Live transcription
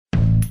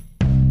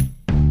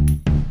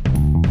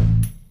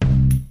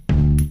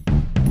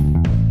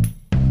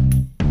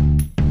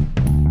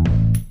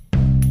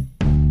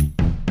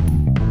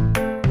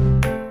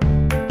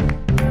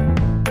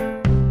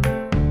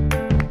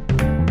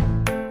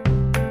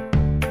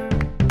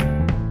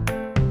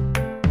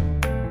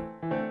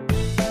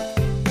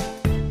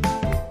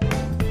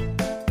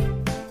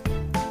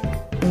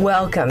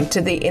Welcome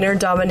to the Inner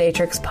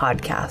Dominatrix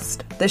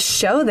podcast, the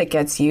show that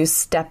gets you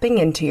stepping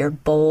into your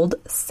bold,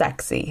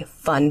 sexy,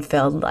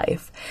 fun-filled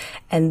life.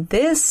 And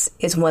this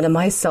is one of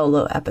my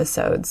solo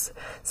episodes.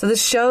 So the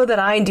show that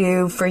I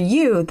do for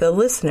you, the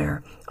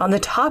listener, on the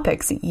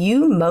topics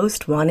you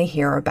most want to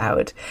hear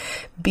about.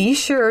 Be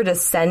sure to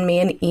send me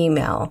an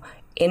email,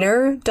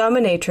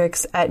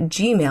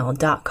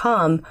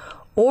 innerdominatrix@gmail.com,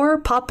 or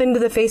pop into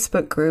the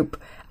Facebook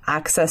group,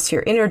 Access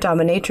Your Inner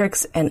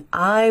Dominatrix, and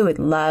I would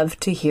love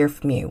to hear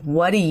from you.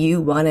 What do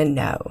you want to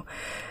know?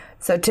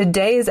 So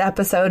today's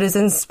episode is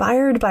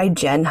inspired by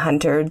Jen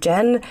Hunter.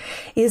 Jen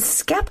is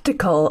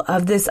skeptical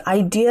of this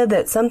idea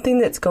that something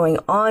that's going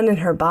on in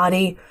her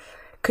body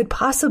could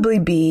possibly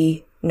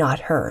be not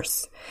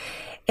hers.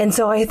 And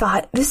so I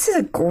thought this is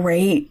a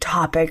great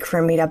topic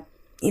for me to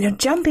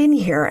jump in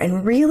here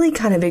and really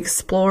kind of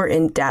explore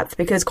in depth,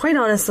 because quite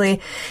honestly,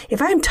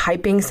 if I'm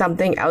typing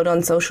something out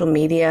on social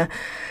media,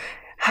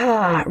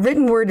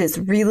 written word is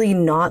really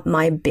not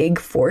my big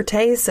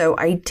forte, so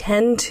I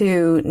tend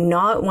to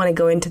not want to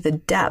go into the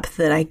depth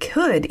that I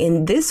could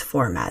in this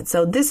format.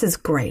 So this is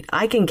great.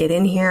 I can get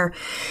in here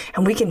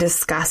and we can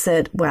discuss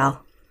it.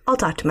 Well, I'll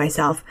talk to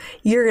myself.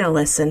 You're going to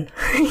listen,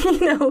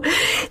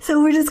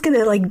 So we're just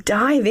going to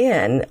dive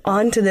in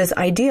onto this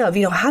idea of,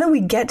 how do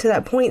we get to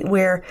that point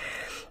where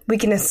we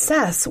can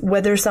assess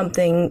whether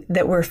something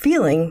that we're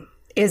feeling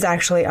is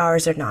actually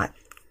ours or not.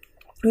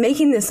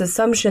 Making this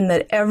assumption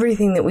that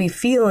everything that we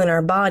feel in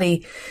our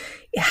body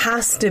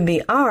has to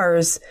be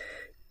ours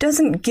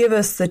doesn't give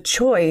us the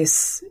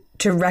choice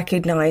to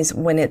recognize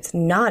when it's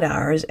not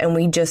ours, and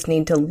we just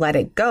need to let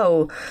it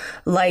go,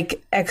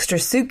 like extra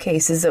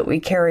suitcases that we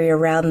carry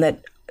around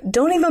that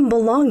don't even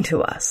belong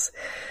to us.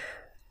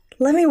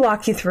 Let me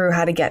walk you through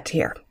how to get to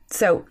here.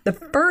 So the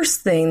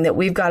first thing that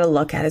we've got to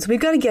look at is we've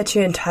got to get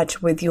you in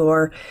touch with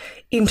your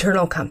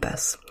internal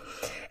compass.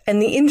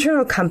 And the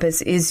internal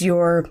compass is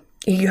your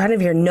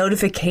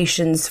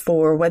notifications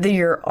for whether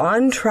you're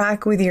on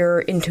track with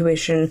your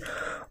intuition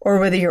or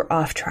whether you're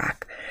off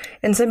track.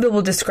 And some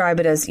people describe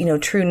it as,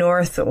 true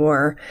north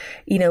or,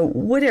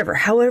 whatever,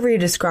 however you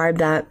describe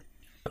that.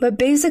 But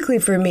basically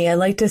for me, I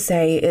like to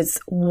say is,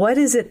 what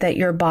is it that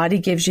your body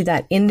gives you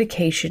that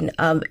indication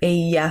of a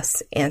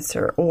yes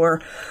answer,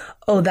 or,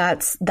 oh,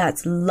 that's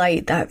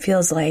light. That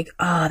feels like,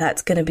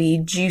 that's going to be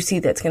juicy.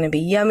 That's going to be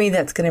yummy.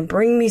 That's going to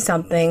bring me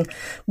something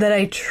that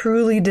I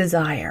truly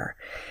desire.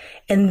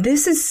 And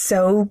this is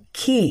so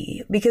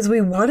key because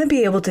we want to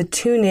be able to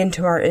tune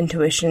into our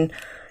intuition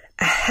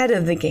ahead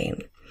of the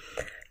game.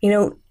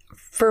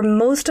 For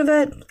most of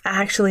it,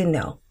 actually,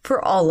 no.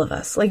 For all of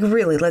us,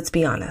 really, let's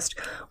be honest.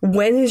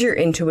 When has your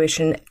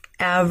intuition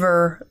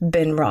ever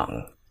been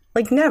wrong?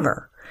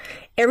 Never.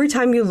 Every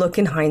time you look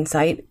in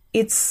hindsight,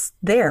 it's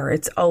there.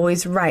 It's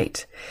always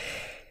right.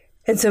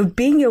 And so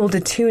being able to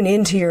tune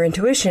into your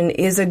intuition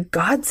is a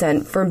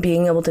godsend for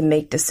being able to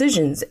make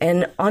decisions.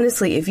 And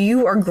honestly, if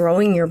you are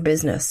growing your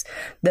business,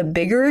 the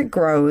bigger it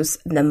grows,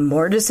 the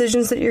more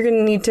decisions that you're going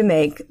to need to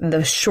make,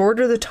 the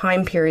shorter the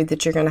time period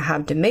that you're going to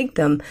have to make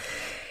them.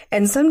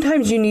 And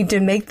sometimes you need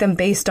to make them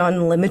based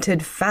on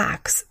limited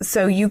facts.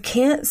 So you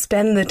can't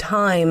spend the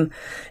time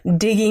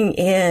digging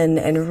in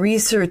and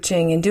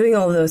researching and doing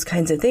all of those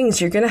kinds of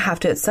things. You're going to have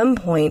to, at some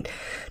point,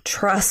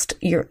 trust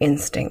your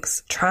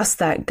instincts, trust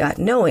that gut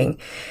knowing.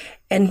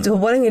 And so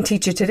what I'm going to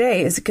teach you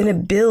today is going to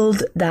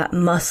build that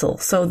muscle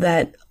so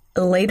that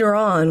later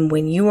on,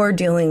 when you are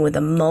dealing with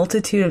a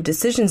multitude of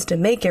decisions to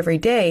make every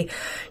day,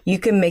 you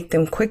can make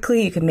them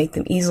quickly, you can make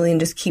them easily, and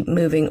just keep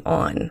moving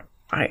on.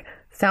 All right.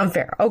 Sound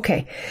fair?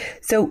 Okay.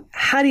 So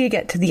how do you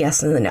get to the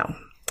yes and the no?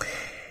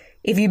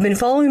 If you've been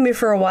following me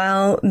for a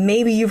while,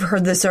 maybe you've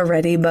heard this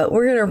already, but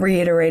we're going to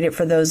reiterate it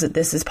for those that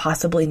this is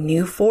possibly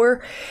new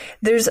for.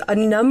 There's a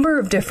number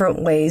of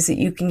different ways that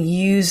you can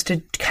use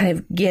to kind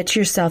of get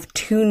yourself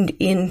tuned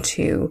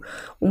into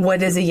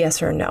what is a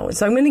yes or a no.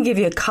 So I'm going to give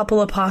you a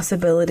couple of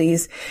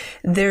possibilities.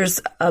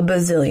 There's a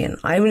bazillion.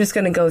 I'm just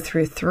going to go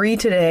through 3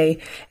 today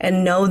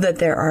and know that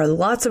there are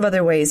lots of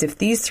other ways. If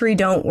these 3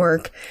 don't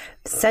work,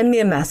 send me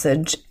a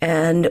message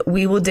and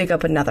we will dig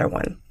up another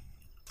one.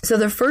 So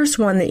the first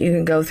one that you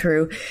can go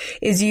through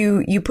is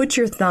you put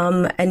your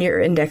thumb and your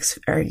index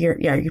or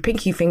your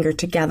pinky finger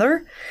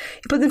together.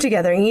 You put them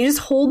together and you just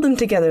hold them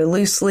together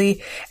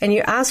loosely and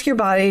you ask your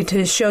body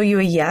to show you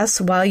a yes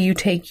while you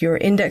take your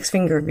index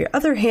finger of your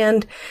other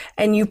hand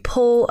and you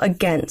pull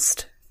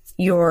against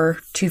your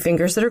 2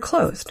 fingers that are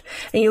closed,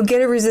 and you'll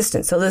get a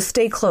resistance. So they'll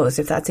stay closed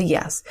if that's a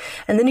yes.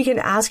 And then you can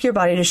ask your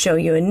body to show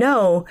you a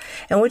no.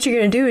 And what you're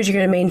going to do is you're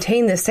going to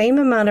maintain the same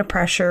amount of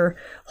pressure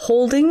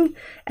holding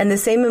and the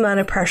same amount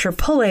of pressure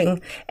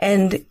pulling,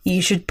 and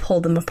you should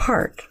pull them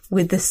apart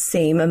with the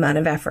same amount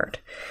of effort.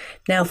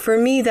 Now, for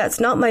me, that's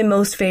not my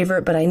most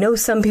favorite, but I know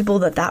some people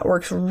that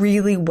works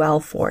really well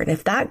for. And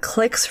if that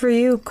clicks for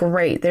you,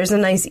 great. There's a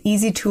nice,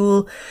 easy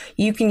tool.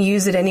 You can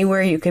use it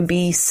anywhere. You can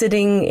be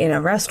sitting in a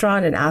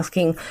restaurant and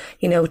asking,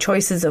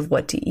 choices of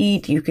what to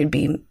eat. You could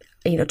be,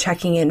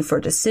 checking in for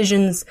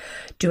decisions.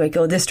 Do I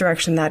go this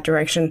direction, that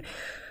direction?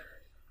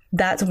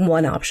 That's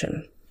one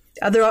option.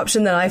 other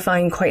option that I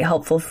find quite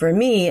helpful for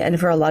me and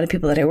for a lot of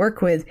people that I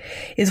work with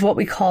is what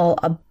we call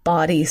a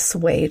body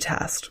sway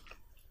test.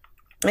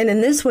 And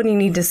in this one, you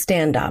need to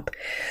stand up.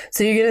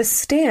 So you're going to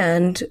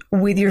stand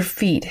with your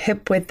feet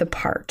hip width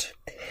apart.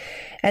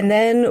 And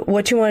then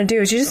what you want to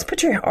do is you just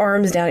put your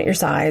arms down at your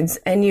sides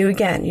and you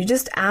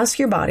just ask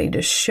your body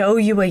to show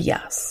you a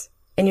yes.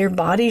 And your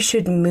body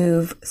should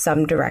move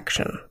some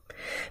direction.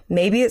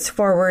 Maybe it's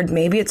forward,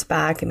 maybe it's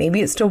back, maybe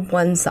it's to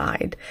one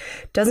side.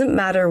 Doesn't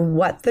matter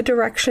what the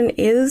direction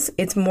is.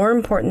 It's more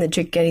important that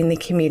you're getting the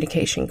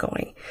communication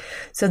going.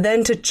 So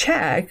then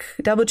to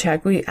double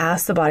check, we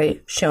ask the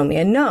body, show me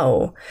a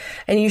no.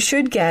 And you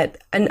should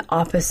get an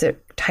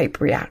opposite type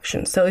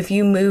reaction. So if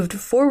you moved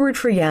forward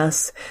for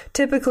yes,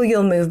 typically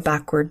you'll move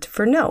backward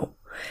for no.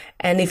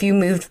 And if you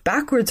moved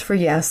backwards for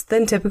yes,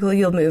 then typically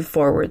you'll move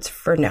forwards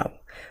for no.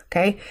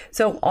 Okay,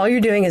 so all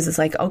you're doing is it's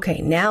like,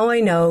 okay, now I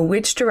know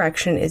which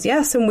direction is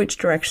yes and which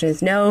direction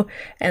is no,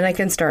 and I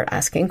can start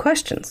asking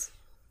questions.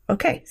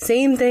 Okay,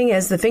 same thing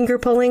as the finger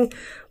pulling,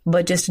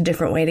 but just a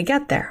different way to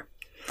get there.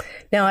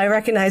 Now, I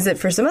recognize that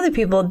for some other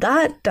people,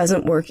 that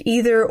doesn't work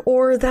either,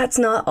 or that's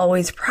not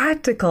always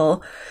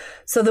practical.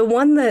 So the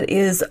one that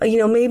is,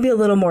 maybe a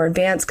little more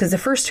advanced, because the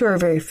first two are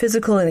very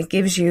physical and it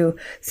gives you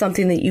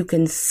something that you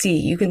can see.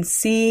 You can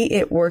see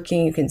it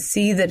working. You can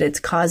see that it's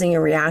causing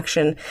a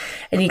reaction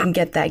and you can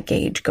get that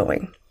gauge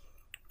going.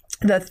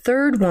 The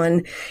third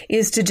one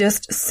is to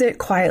just sit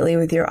quietly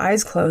with your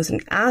eyes closed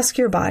and ask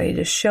your body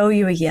to show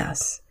you a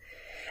yes.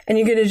 And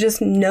you're going to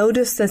just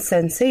notice the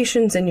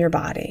sensations in your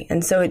body.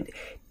 And so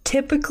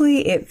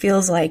typically it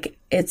feels like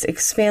it's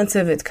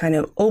expansive. It's kind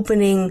of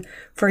opening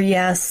for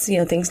yes.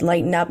 Things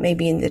lighten up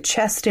maybe in the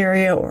chest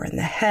area or in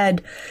the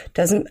head.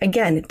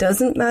 It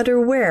doesn't matter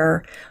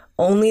where,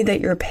 only that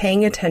you're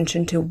paying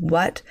attention to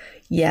what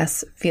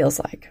yes feels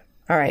like.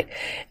 All right.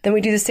 Then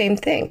we do the same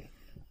thing.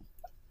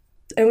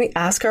 And we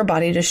ask our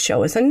body to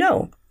show us a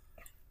no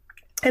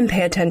and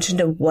pay attention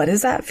to what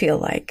does that feel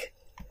like.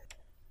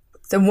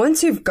 So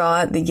once you've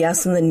got the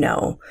yes and the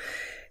no,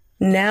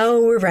 now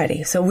we're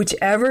ready. So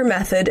whichever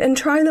method, and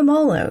try them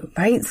all out,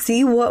 right?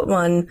 See what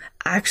one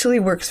actually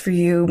works for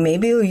you.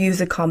 Maybe you'll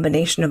use a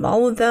combination of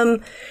all of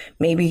them.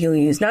 Maybe you'll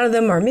use none of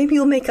them, or maybe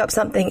you'll make up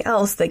something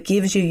else that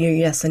gives you your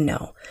yes and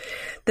no.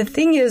 The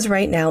thing is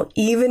right now,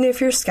 even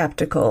if you're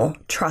skeptical,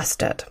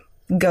 trust it.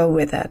 Go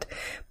with it.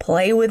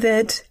 Play with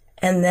it.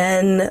 And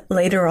then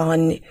later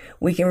on,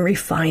 we can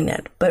refine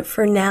it. But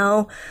for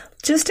now,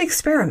 just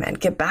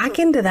experiment. Get back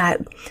into that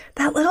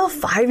little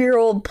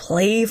 5-year-old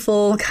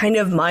playful kind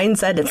of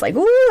mindset. It's like,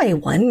 oh, I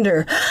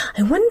wonder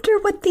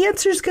what the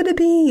answer is going to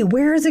be.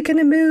 Where is it going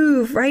to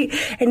move? Right.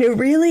 And to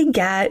really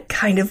get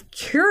kind of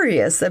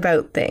curious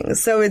about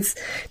things. So it's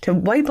to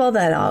wipe all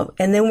that off.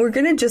 And then we're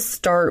going to just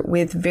start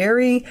with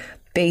very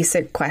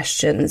basic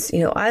questions.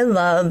 I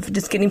love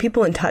just getting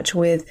people in touch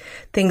with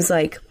things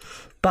like,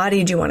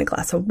 body, do you want a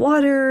glass of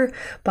water?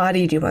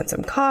 Body, do you want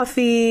some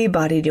coffee?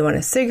 Body, do you want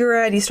a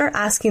cigarette? You start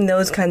asking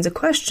those kinds of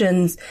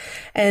questions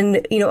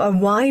and, a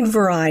wide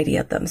variety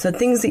of them. So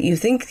things that you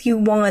think you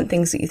want,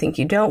 things that you think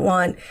you don't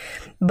want,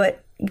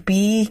 but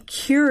be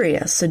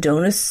curious. So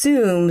don't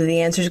assume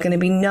the answer is going to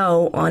be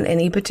no on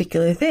any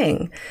particular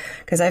thing.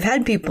 Because I've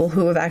had people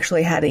who have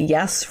actually had a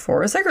yes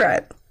for a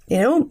cigarette.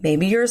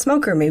 Maybe you're a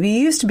smoker. Maybe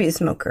you used to be a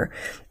smoker.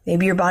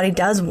 Maybe your body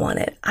does want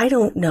it. I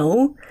don't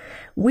know.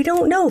 We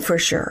don't know for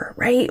sure,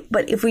 right?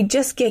 But if we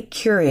just get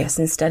curious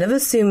instead of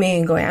assuming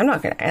and going, I'm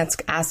not going to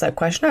ask that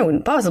question. I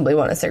wouldn't possibly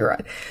want a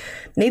cigarette.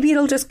 Maybe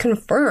it'll just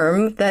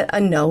confirm that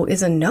a no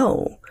is a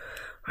no,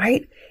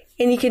 right?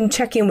 And you can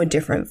check in with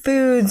different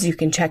foods. You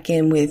can check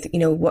in with,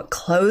 what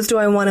clothes do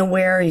I want to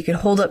wear? You can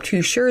hold up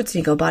 2 shirts and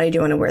you go, body, do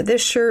you want to wear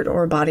this shirt?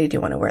 Or body, do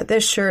you want to wear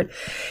this shirt?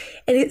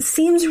 And it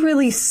seems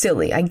really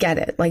silly. I get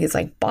it. Like, it's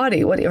like,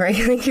 body, what, right?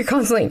 I think you're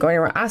constantly going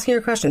around asking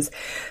your questions.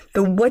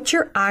 But what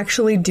you're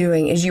actually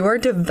doing is you are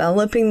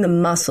developing the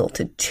muscle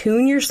to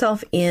tune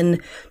yourself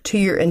in to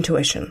your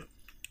intuition.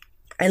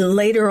 And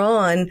later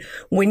on,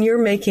 when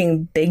you're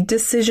making big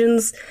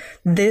decisions,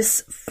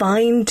 this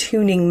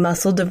fine-tuning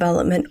muscle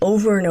development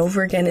over and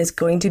over again is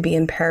going to be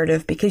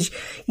imperative because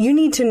you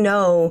need to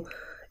know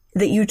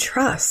that you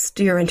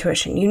trust your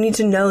intuition. You need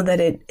to know that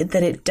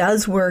it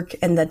does work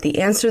and that the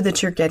answer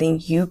that you're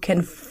getting, you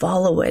can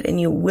follow it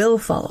and you will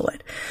follow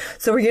it.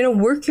 So we're going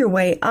to work your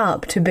way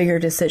up to bigger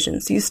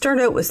decisions. You start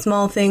out with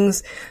small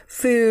things,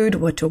 food,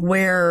 what to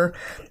wear,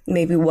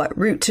 maybe what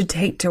route to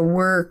take to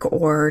work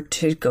or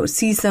to go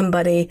see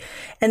somebody.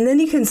 And then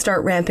you can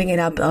start ramping it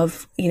up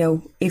of,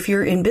 if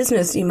you're in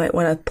business, you might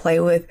want to play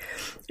with,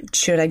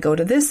 should I go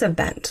to this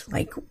event?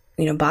 Like,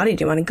 body,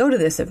 do you want to go to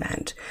this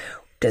event?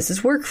 Does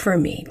this work for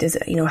me? Does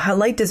it, how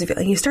light does it feel?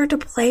 And you start to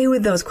play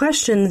with those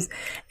questions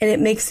and it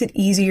makes it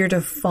easier to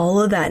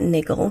follow that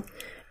niggle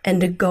and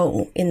to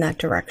go in that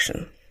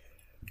direction.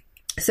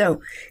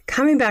 So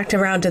coming back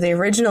around to the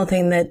original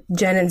thing that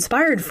Jen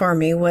inspired for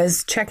me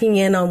was checking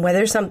in on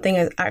whether something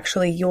is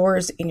actually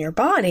yours in your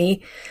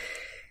body.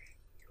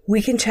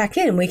 We can check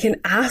in. We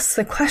can ask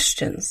the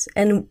questions.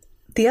 And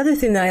the other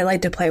thing that I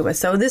like to play with,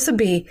 so this would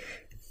be,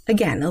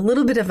 again, a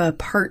little bit of a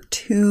part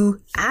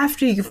 2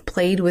 after you've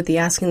played with the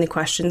asking the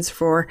questions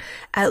for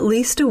at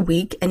least a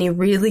week and you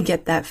really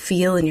get that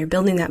feel and you're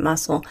building that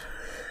muscle.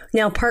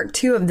 Now, part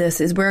 2 of this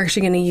is we're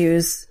actually going to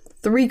use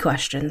 3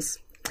 questions.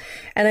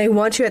 And I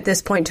want you at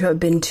this point to have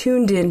been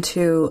tuned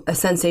into a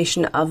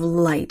sensation of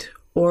light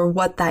or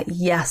what that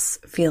yes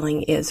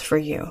feeling is for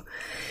you.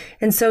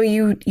 And so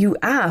you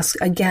ask,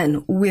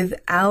 again,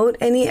 without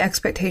any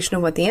expectation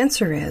of what the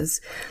answer is.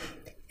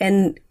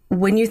 And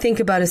when you think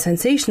about a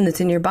sensation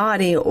that's in your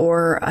body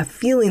or a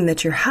feeling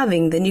that you're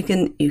having, then you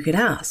can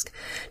ask,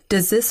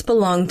 does this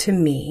belong to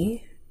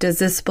me? Does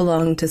this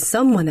belong to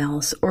someone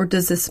else? Or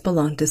does this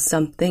belong to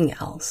something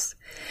else?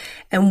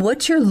 And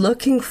what you're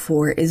looking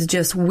for is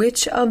just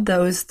which of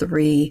those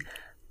 3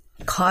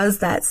 cause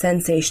that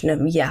sensation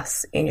of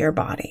yes in your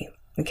body.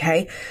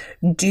 Okay.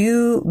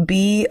 Do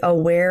be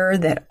aware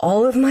that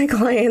all of my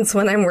clients,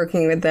 when I'm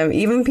working with them,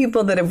 even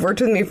people that have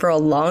worked with me for a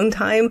long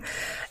time,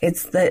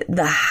 it's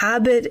the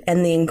habit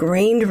and the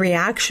ingrained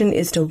reaction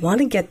is to want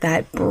to get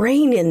that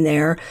brain in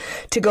there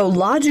to go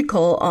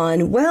logical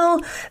on,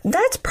 well,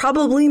 that's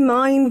probably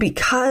mine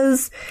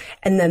because,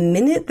 and the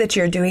minute that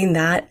you're doing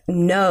that,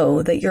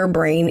 know that your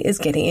brain is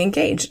getting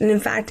engaged. And in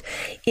fact,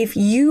 if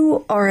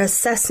you are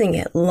assessing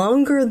it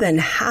longer than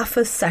half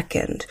a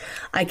second,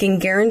 I can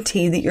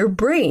guarantee that your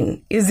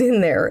brain is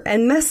in there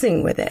and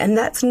messing with it. And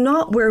that's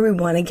not where we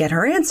want to get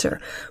our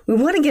answer. We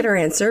want to get our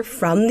answer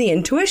from the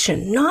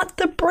intuition, not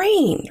the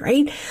brain,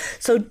 right?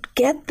 So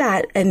get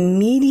that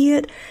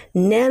immediate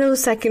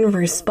nanosecond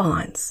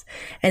response.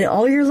 And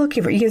all you're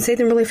looking for, you can say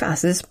them really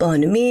fast. Does this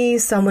belong to me,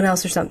 someone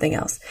else, or something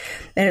else?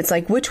 And it's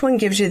like, which one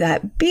gives you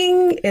that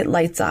bing, it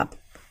lights up.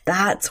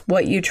 That's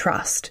what you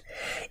trust.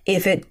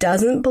 If it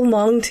doesn't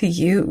belong to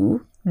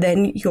you,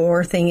 then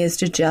your thing is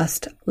to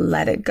just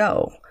let it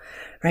go,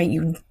 right?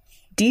 You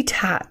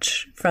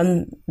detach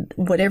from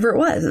whatever it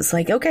was. It's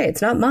like, okay,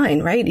 it's not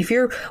mine, right? If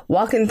you're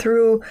walking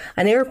through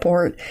an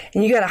airport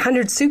and you got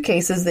 100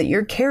 suitcases that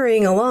you're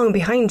carrying along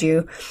behind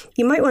you,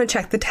 you might want to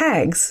check the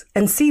tags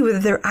and see whether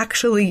they're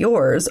actually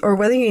yours or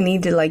whether you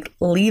need to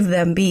leave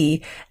them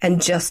be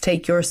and just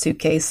take your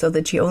suitcase so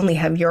that you only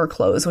have your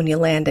clothes when you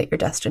land at your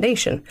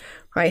destination,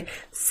 right?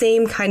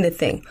 Same kind of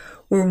thing.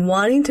 We're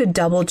wanting to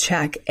double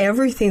check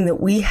everything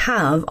that we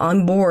have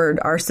on board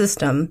our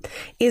system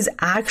is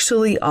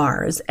actually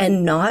ours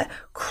and not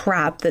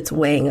crap that's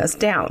weighing us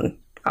down.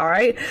 All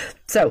right.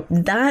 So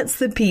that's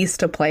the piece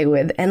to play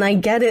with. And I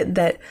get it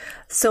that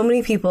so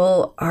many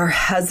people are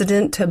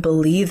hesitant to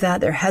believe that.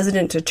 They're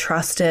hesitant to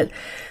trust it.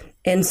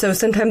 And so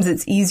sometimes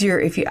it's easier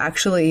if you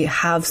actually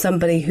have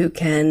somebody who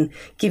can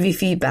give you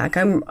feedback.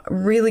 I'm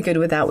really good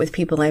with that with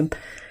people.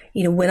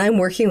 When I'm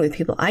working with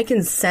people, I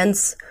can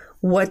sense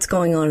what's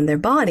going on in their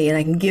body and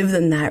I can give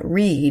them that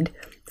read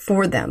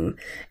for them.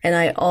 And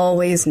I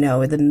always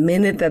know the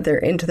minute that they're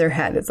into their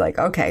head, it's like,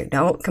 okay,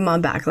 no, come on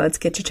back. Let's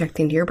get you checked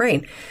into your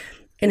brain.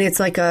 And it's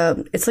like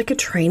a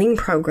training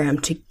program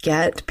to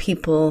get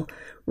people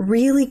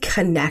really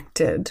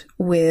connected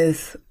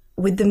with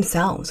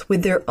themselves,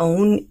 with their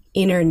own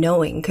inner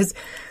knowing. Because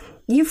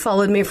you've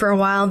followed me for a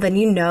while, then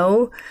you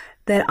know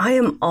that I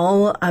am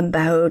all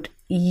about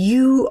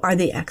you are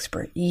the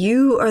expert.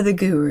 You are the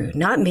guru,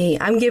 not me.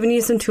 I'm giving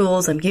you some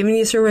tools. I'm giving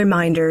you some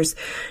reminders,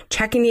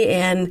 checking you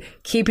in,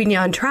 keeping you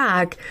on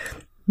track.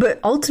 But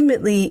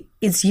ultimately,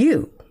 it's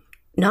you,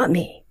 not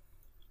me.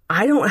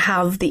 I don't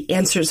have the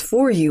answers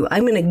for you.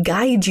 I'm going to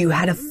guide you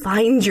how to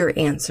find your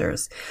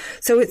answers.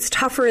 So it's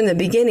tougher in the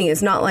beginning.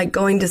 It's not like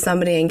going to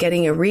somebody and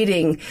getting a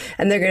reading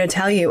and they're going to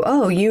tell you,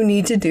 oh, you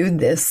need to do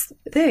this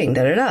thing,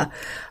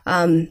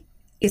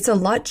 It's a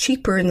lot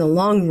cheaper in the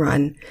long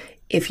run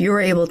if you're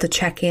able to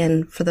check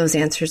in for those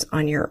answers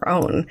on your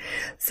own.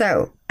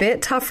 So,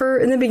 bit tougher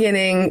in the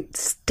beginning,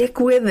 stick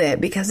with it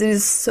because it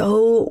is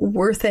so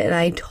worth it and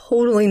I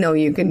totally know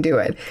you can do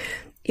it.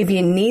 If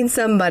you need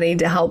somebody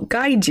to help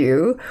guide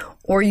you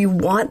or you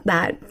want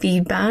that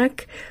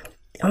feedback,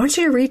 I want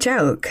you to reach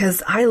out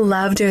because I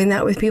love doing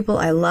that with people.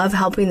 I love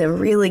helping them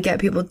really get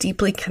people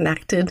deeply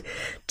connected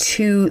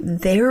to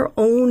their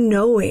own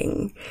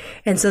knowing.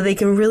 And so they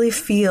can really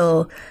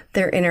feel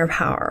their inner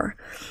power.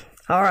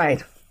 All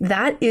right.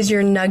 That is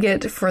your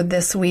nugget for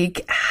this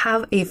week.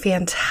 Have a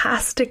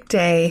fantastic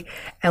day,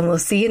 and we'll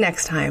see you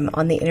next time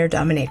on The Inner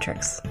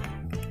Dominatrix.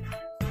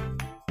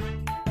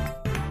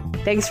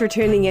 Thanks for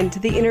tuning in to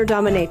The Inner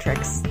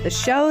Dominatrix, the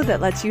show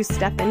that lets you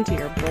step into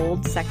your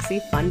bold,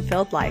 sexy,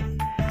 fun-filled life.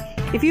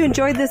 If you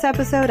enjoyed this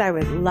episode, I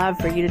would love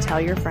for you to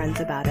tell your friends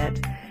about it.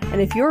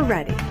 And if you're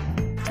ready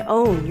to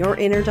own your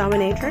inner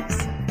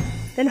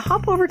dominatrix, then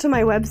hop over to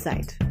my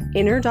website,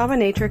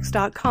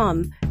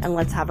 innerdominatrix.com, and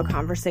let's have a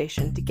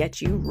conversation to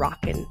get you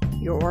rocking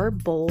your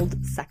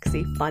bold,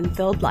 sexy,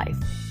 fun-filled life.